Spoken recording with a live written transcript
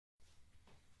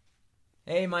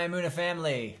Hey, my Emunah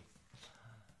family.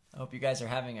 I hope you guys are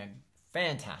having a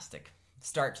fantastic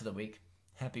start to the week.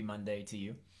 Happy Monday to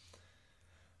you.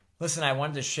 Listen, I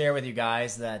wanted to share with you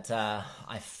guys that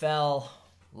I fell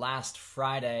last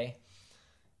Friday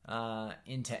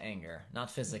into anger. Not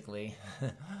physically,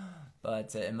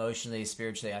 but emotionally,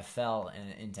 spiritually, I fell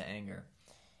into anger.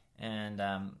 And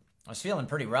I was feeling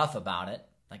pretty rough about it.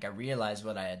 Like I realized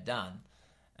what I had done.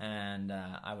 And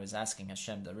I was asking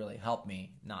Hashem to really help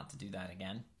me not to do that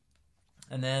again.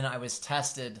 And then I was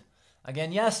tested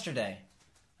again yesterday.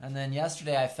 And then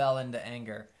yesterday I fell into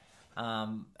anger.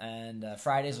 And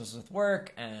Fridays was with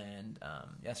work, and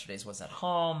yesterday's was at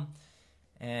home.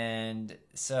 And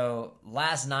so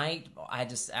last night,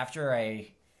 after I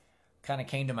kind of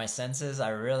came to my senses,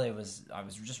 I was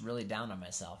just really down on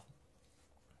myself.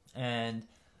 And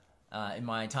in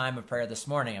my time of prayer this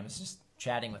morning, I was just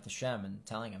chatting with Hashem and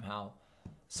telling him how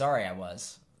sorry I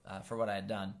was for what I had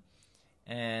done.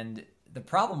 And the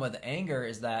problem with anger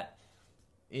is that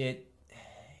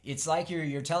it's like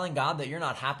you're telling God that you're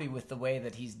not happy with the way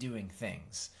that he's doing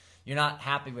things. You're not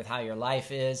happy with how your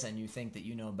life is, and you think that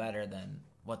you know better than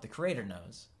what the Creator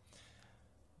knows.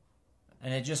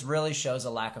 And it just really shows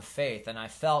a lack of faith, and I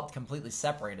felt completely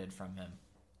separated from him.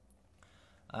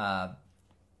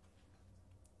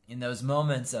 In those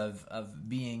moments of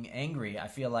being angry, I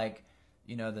feel like,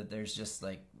 that there's just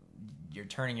like you're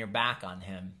turning your back on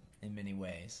him in many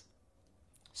ways.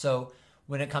 So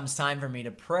when it comes time for me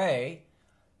to pray,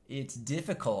 it's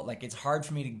difficult. Like it's hard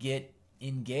for me to get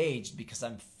engaged because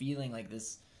I'm feeling like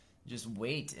this just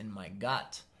weight in my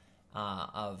gut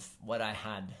of what I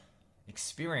had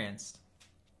experienced.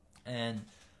 And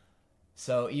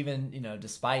so even,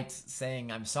 despite saying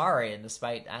I'm sorry and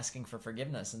despite asking for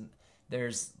forgiveness, and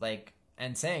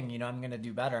and saying, I'm going to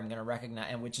do better, I'm going to recognize,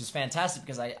 and which is fantastic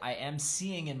because I am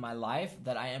seeing in my life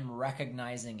that I am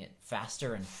recognizing it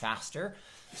faster and faster.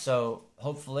 So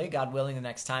hopefully, God willing, the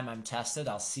next time I'm tested,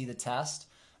 I'll see the test.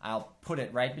 I'll put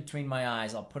it right between my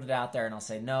eyes. I'll put it out there and I'll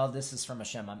say, no, this is from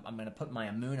Hashem. I'm going to put my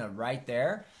Emunah right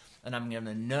there, and I'm going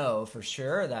to know for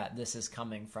sure that this is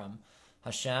coming from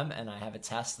Hashem, and I have a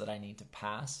test that I need to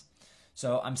pass.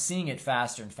 So I'm seeing it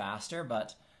faster and faster,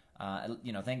 but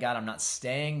thank God I'm not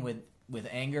staying with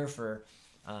anger for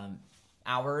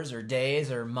hours or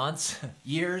days or months,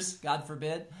 years, God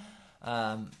forbid.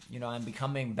 I'm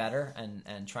becoming better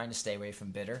and trying to stay away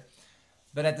from bitter.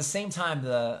 But at the same time,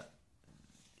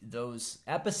 those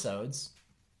episodes,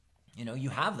 you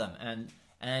have them,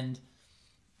 and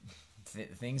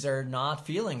things are not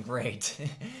feeling great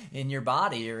in your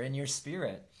body or in your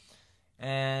spirit.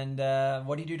 And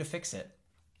what do you do to fix it?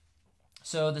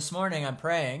 So this morning I'm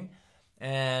praying,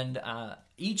 and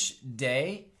each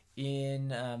day in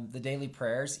the daily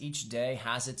prayers, each day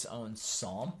has its own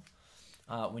psalm.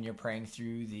 When you're praying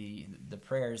through the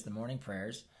prayers, the morning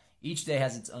prayers, each day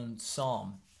has its own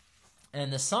psalm.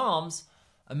 And the psalms,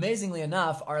 amazingly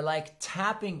enough, are like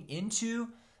tapping into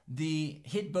the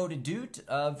hitbodedut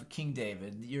of King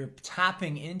David. You're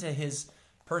tapping into his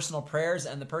personal prayers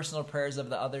and the personal prayers of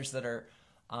the others that are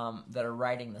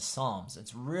writing the psalms.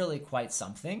 It's really quite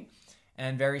something,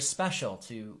 and very special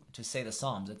to say the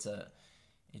psalms.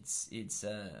 It's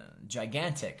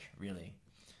gigantic, really.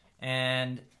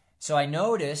 And so I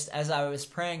noticed as I was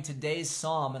praying today's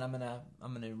psalm, and I'm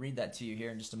gonna read that to you here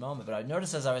in just a moment. But I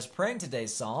noticed as I was praying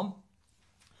today's psalm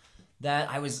that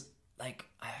I was like,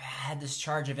 I had this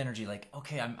charge of energy. Like,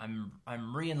 okay,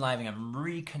 I'm re-enlivening, I'm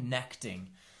reconnecting,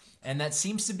 and that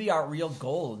seems to be our real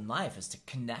goal in life, is to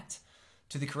connect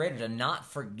to the Creator, to not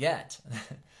forget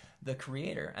the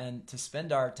Creator, and to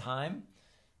spend our time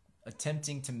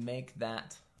attempting to make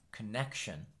that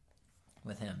connection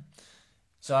with Him.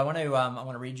 So I want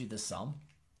to read you this psalm,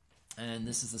 and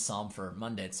this is the psalm for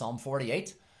Monday. It's Psalm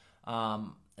 48,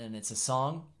 and it's a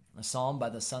psalm by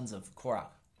the sons of Korah.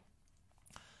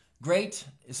 Great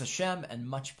is Hashem and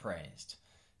much praised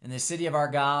in the city of our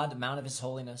God, mount of His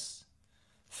holiness.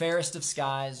 Fairest of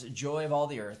skies, joy of all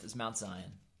the earth is Mount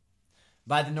Zion.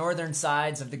 By the northern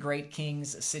sides of the great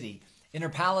king's city, in her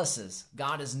palaces,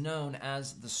 God is known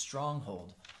as the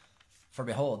stronghold. For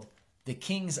behold, the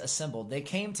kings assembled. They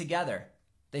came together.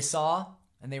 They saw,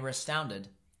 and they were astounded.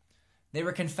 They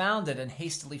were confounded and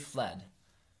hastily fled.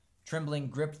 Trembling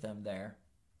gripped them there,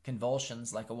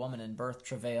 convulsions like a woman in birth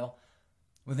travail.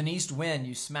 With an east wind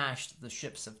you smashed the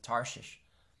ships of Tarshish.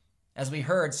 As we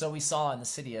heard, so we saw in the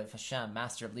city of Hashem,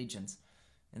 master of legions,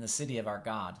 in the city of our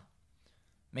God.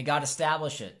 May God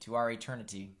establish it to our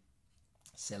eternity.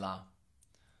 Selah.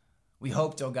 We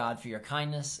hoped, O God, for your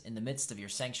kindness in the midst of your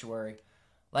sanctuary.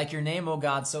 Like your name, O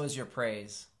God, so is your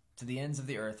praise. To the ends of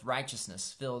the earth,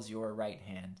 righteousness fills your right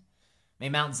hand. May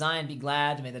Mount Zion be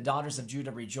glad. May the daughters of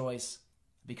Judah rejoice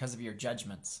because of your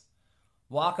judgments.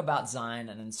 Walk about Zion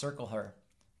and encircle her.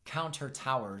 Count her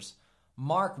towers.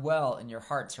 Mark well in your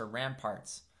hearts her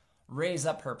ramparts. Raise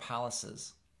up her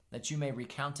palaces, that you may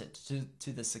recount it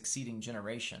to the succeeding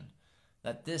generation,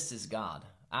 that this is God,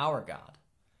 our God,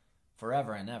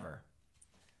 forever and ever.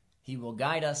 He will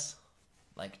guide us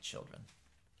like children.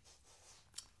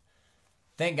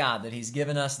 Thank God that he's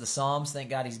given us the Psalms. Thank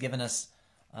God he's given us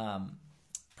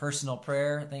personal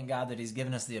prayer. Thank God that he's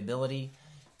given us the ability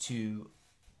to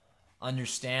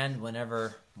understand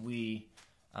whenever we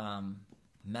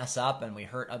mess up and we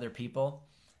hurt other people.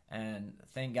 And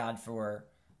thank God for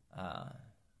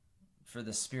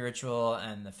the spiritual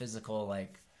and the physical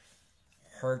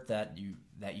hurt that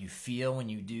you feel when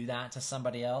you do that to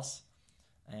somebody else.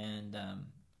 And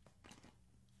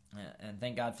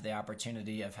thank God for the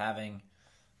opportunity of having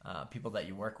people that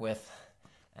you work with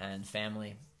and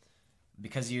family,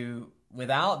 because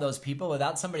without those people,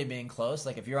 without somebody being close,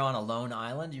 like if you're on a lone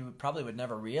island, you probably would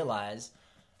never realize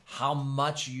how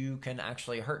much you can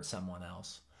actually hurt someone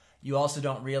else. You also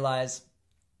don't realize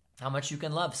how much you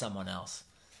can love someone else.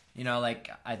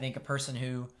 I think a person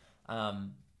who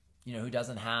who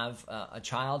doesn't have a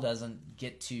child doesn't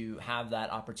get to have that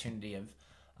opportunity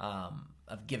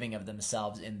of giving of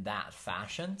themselves in that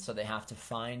fashion. So they have to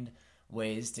find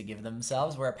ways to give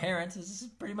themselves, where a parent is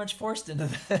pretty much forced into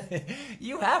that.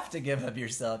 You have to give of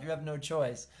yourself. You have no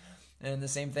choice. And the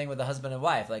same thing with a husband and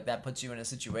wife. That puts you in a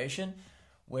situation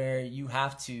where you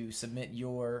have to submit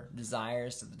your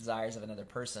desires to the desires of another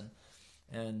person.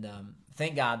 And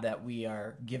thank God that we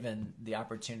are given the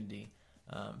opportunity,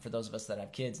 for those of us that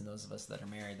have kids and those of us that are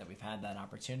married, that we've had that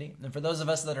opportunity. And for those of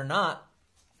us that are not,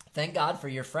 thank God for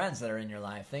your friends that are in your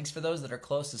life. Thanks for those that are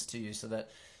closest to you, so that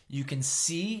you can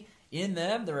see in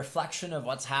them the reflection of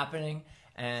what's happening,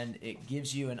 and it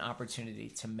gives you an opportunity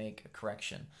to make a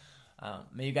correction.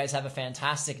 May you guys have a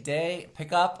fantastic day.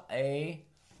 Pick up a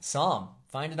psalm.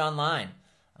 Find it online.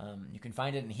 You can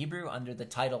find it in Hebrew under the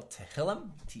title Tehillim,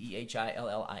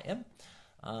 Tehillim.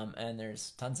 And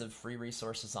there's tons of free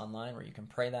resources online where you can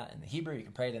pray that in the Hebrew. You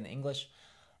can pray it in the English.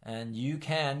 And you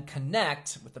can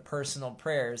connect with the personal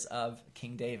prayers of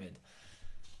King David.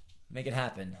 Make it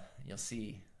happen. You'll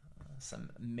see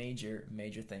some major,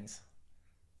 major things.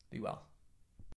 Be well.